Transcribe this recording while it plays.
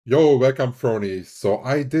Yo, welcome Frony. So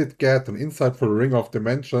I did get an insightful ring of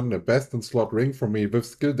dimension, a best in slot ring for me with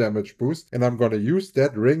skill damage boost, and I'm gonna use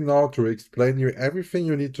that ring now to explain you everything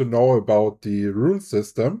you need to know about the rune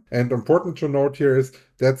system. And important to note here is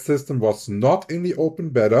that system was not in the open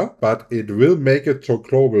beta, but it will make it to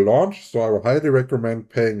global launch, so I would highly recommend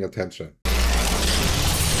paying attention.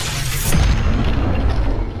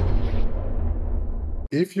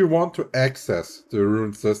 If you want to access the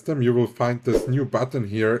rune system, you will find this new button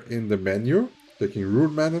here in the menu. Clicking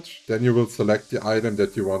Rune Manage, then you will select the item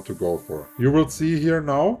that you want to go for. You will see here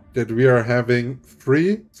now that we are having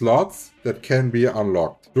 3 slots that can be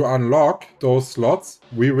unlocked. To unlock those slots,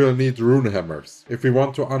 we will need rune hammers. If we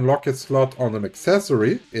want to unlock a slot on an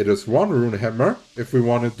accessory, it is 1 rune hammer. If we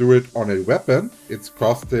want to do it on a weapon, it's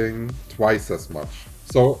costing twice as much.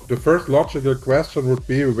 So the first logical question would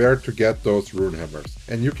be where to get those rune hammers.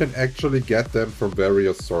 And you can actually get them from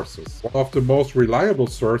various sources. One of the most reliable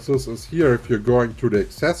sources is here if you're going to the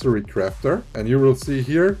accessory crafter, and you will see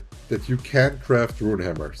here that you can craft rune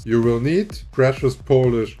hammers. You will need precious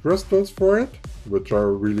Polish crystals for it, which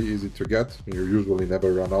are really easy to get. You usually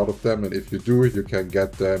never run out of them, and if you do, you can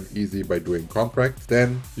get them easy by doing contracts.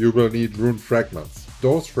 Then you will need rune fragments.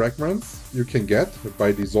 Those fragments you can get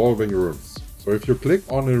by dissolving runes. So if you click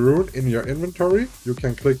on a rune in your inventory, you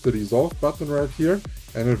can click the dissolve button right here,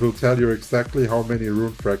 and it will tell you exactly how many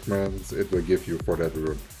rune fragments it will give you for that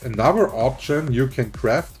rune. Another option you can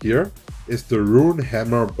craft here is the rune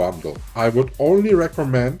hammer bundle. I would only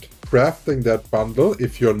recommend crafting that bundle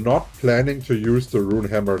if you're not planning to use the rune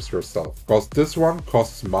hammers yourself, because this one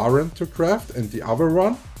costs Marin to craft, and the other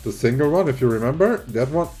one, the single one, if you remember, that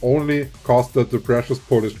one only costed the precious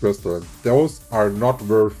Polish crystal. And those are not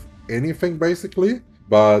worth anything basically,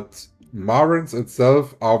 but Marins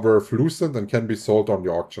itself are worth lucent and can be sold on the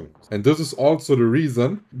auction. And this is also the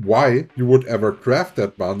reason why you would ever craft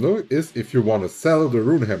that bundle, is if you want to sell the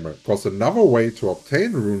rune hammer. Because another way to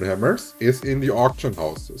obtain rune hammers is in the auction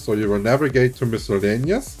house. So you will navigate to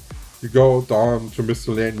miscellaneous, you go down to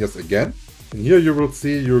miscellaneous again, and here you will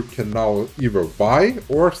see you can now either buy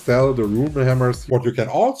or sell the rune hammers. What you can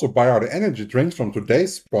also buy are the energy drinks from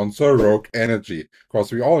today's sponsor, Rogue Energy.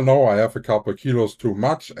 Because we all know I have a couple kilos too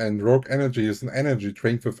much, and Rogue Energy is an energy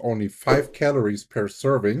drink with only 5 calories per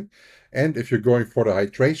serving. And if you're going for the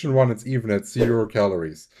hydration one, it's even at 0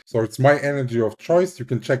 calories. So it's my energy of choice. You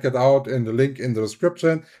can check it out in the link in the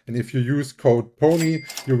description. And if you use code PONY,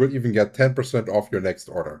 you will even get 10% off your next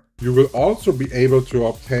order. You will also be able to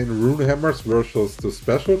obtain rune hammers versus the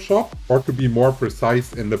special shop, or to be more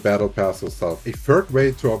precise, in the battle pass itself. A third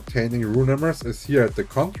way to obtaining rune hammers is here at the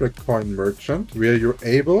contract coin merchant, where you're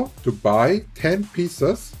able to buy 10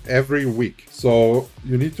 pieces every week. So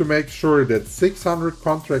you need to make sure that 600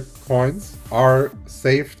 contract coins are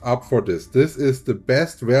saved up for this. This is the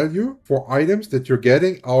best value for items that you're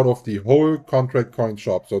getting out of the whole contract coin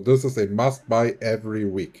shop. So this is a must buy every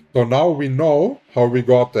week. So now we know how we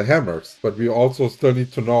got the hammers, but we also still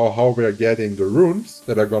need to know how we're getting the runes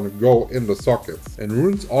that are going to go in the sockets. And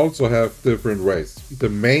runes also have different ways. The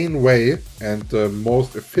main way and the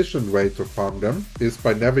most efficient way to farm them is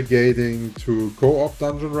by navigating to co-op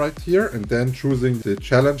dungeon right here and then choosing the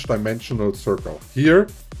challenge dimensional circle. Here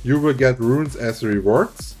you will get runes as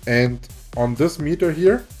rewards, and on this meter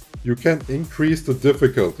here you can increase the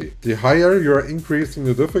difficulty. The higher you are increasing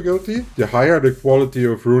the difficulty, the higher the quality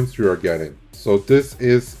of runes you are getting. So this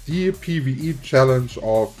is the PvE challenge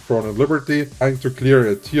of Throne and Liberty, trying to clear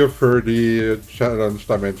a tier 30 challenge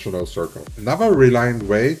dimensional circle. Another reliant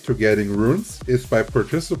way to getting runes is by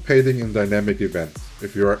participating in dynamic events.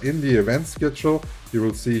 If you are in the event schedule, you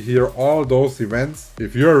will see here all those events.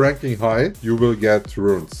 If you are ranking high, you will get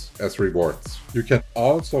runes as rewards. You can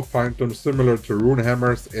also find them similar to rune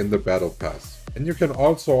hammers in the battle pass. And you can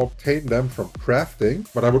also obtain them from crafting,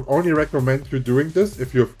 but I would only recommend you doing this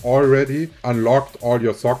if you've already unlocked all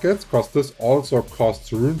your sockets, because this also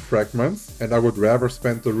costs rune fragments, and I would rather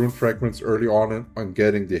spend the rune fragments early on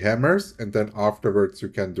getting the hammers, and then afterwards you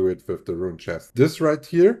can do it with the rune chest. This right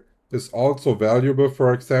here is also valuable,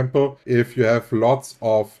 for example, if you have lots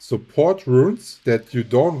of support runes that you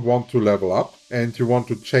don't want to level up and you want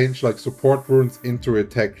to change like support runes into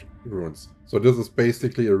attack runes. So this is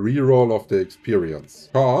basically a reroll of the experience.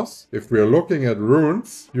 Because if we are looking at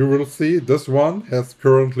runes, you will see this one has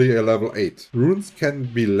currently a level 8. Runes can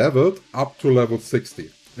be leveled up to level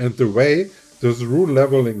 60. And the way this rune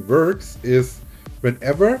leveling works is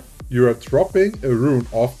whenever you are dropping a rune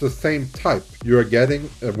of the same type, you are getting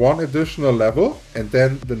one additional level, and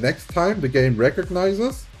then the next time the game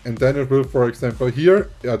recognizes and then it will, for example, here,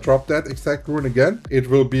 drop that exact rune again, it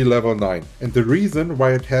will be level 9. And the reason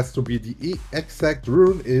why it has to be the exact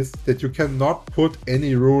rune is that you cannot put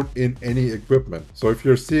any rune in any equipment. So if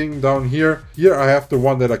you're seeing down here, I have the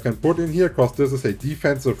one that I can put in here because this is a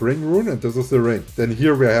defensive ring rune and this is a ring. Then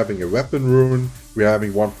here we are having a weapon rune, we are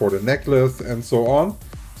having one for the necklace and so on.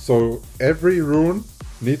 So every rune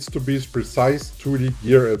needs to be precise to the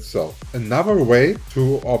gear itself. Another way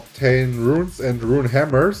to obtain runes and rune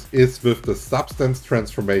hammers is with the substance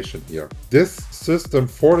transformation here. This system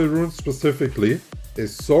for the runes specifically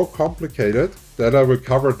is so complicated that I will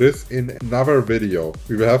cover this in another video.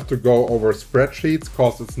 We will have to go over spreadsheets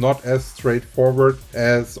because it's not as straightforward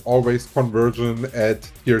as always conversion at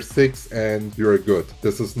tier 6 and you're good.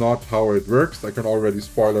 This is not how it works. I can already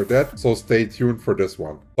spoiler that, so stay tuned for this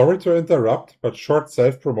one. Sorry to interrupt, but short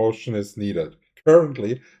self-promotion is needed.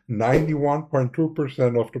 Currently,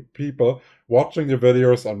 91.2% of the people watching the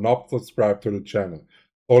videos are not subscribed to the channel.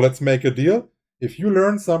 So let's make a deal. If you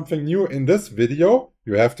learn something new in this video,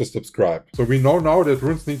 you have to subscribe. So we know now that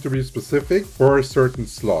runes need to be specific for a certain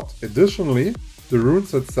slot. Additionally, the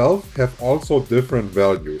runes itself have also different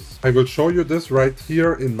values. I will show you this right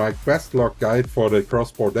here in my quest log guide for the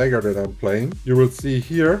crossbow dagger that I'm playing. You will see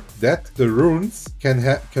here that the runes can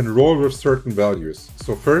roll with certain values.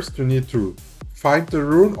 So first you need to find the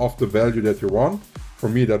rune of the value that you want. For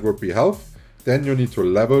me that would be health. Then you need to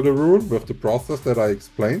level the rune with the process that I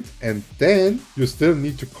explained. And then you still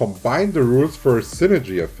need to combine the runes for a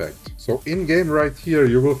synergy effect. So in game right here,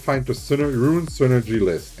 you will find the rune synergy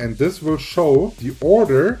list. And this will show the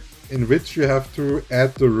order in which you have to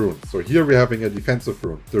add the runes. So here we're having a defensive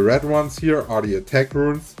rune. The red ones here are the attack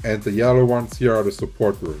runes and the yellow ones here are the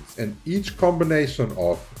support runes. And each combination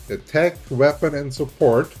of attack, weapon and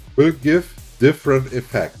support will give different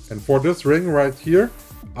effects. And for this ring right here,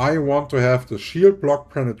 I want to have the shield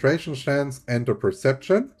block penetration chance and the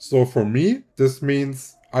perception. So for me, this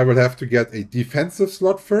means I will have to get a defensive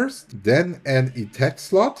slot first, then an attack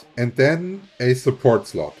slot, and then a support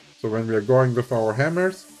slot. So when we are going with our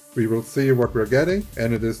hammers, we will see what we're getting.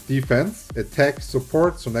 And it is defense, attack,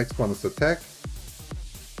 support. So next one is attack.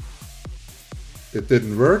 It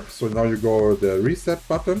didn't work. So now you go the reset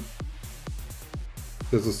button.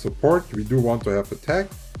 This is support. We do want to have attack.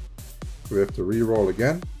 We have to re-roll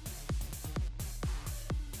again.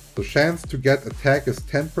 The chance to get attack is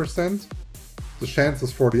 10%. The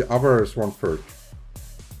chances for the other is 1/3.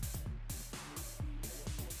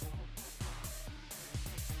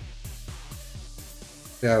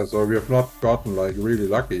 Yeah, so we have not gotten like really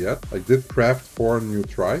lucky yet. I did craft 4 new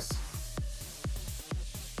tries.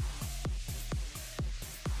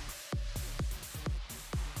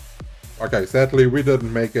 Okay, sadly we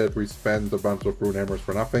didn't make it. We spent a bunch of rune hammers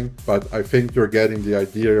for nothing, but I think you're getting the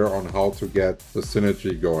idea on how to get the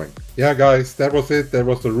synergy going. Yeah guys, that was it. That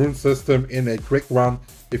was the rune system in a quick one.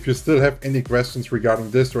 If you still have any questions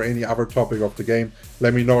regarding this or any other topic of the game,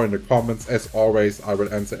 let me know in the comments. As always, I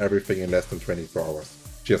will answer everything in less than 24 hours.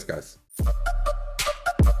 Cheers guys.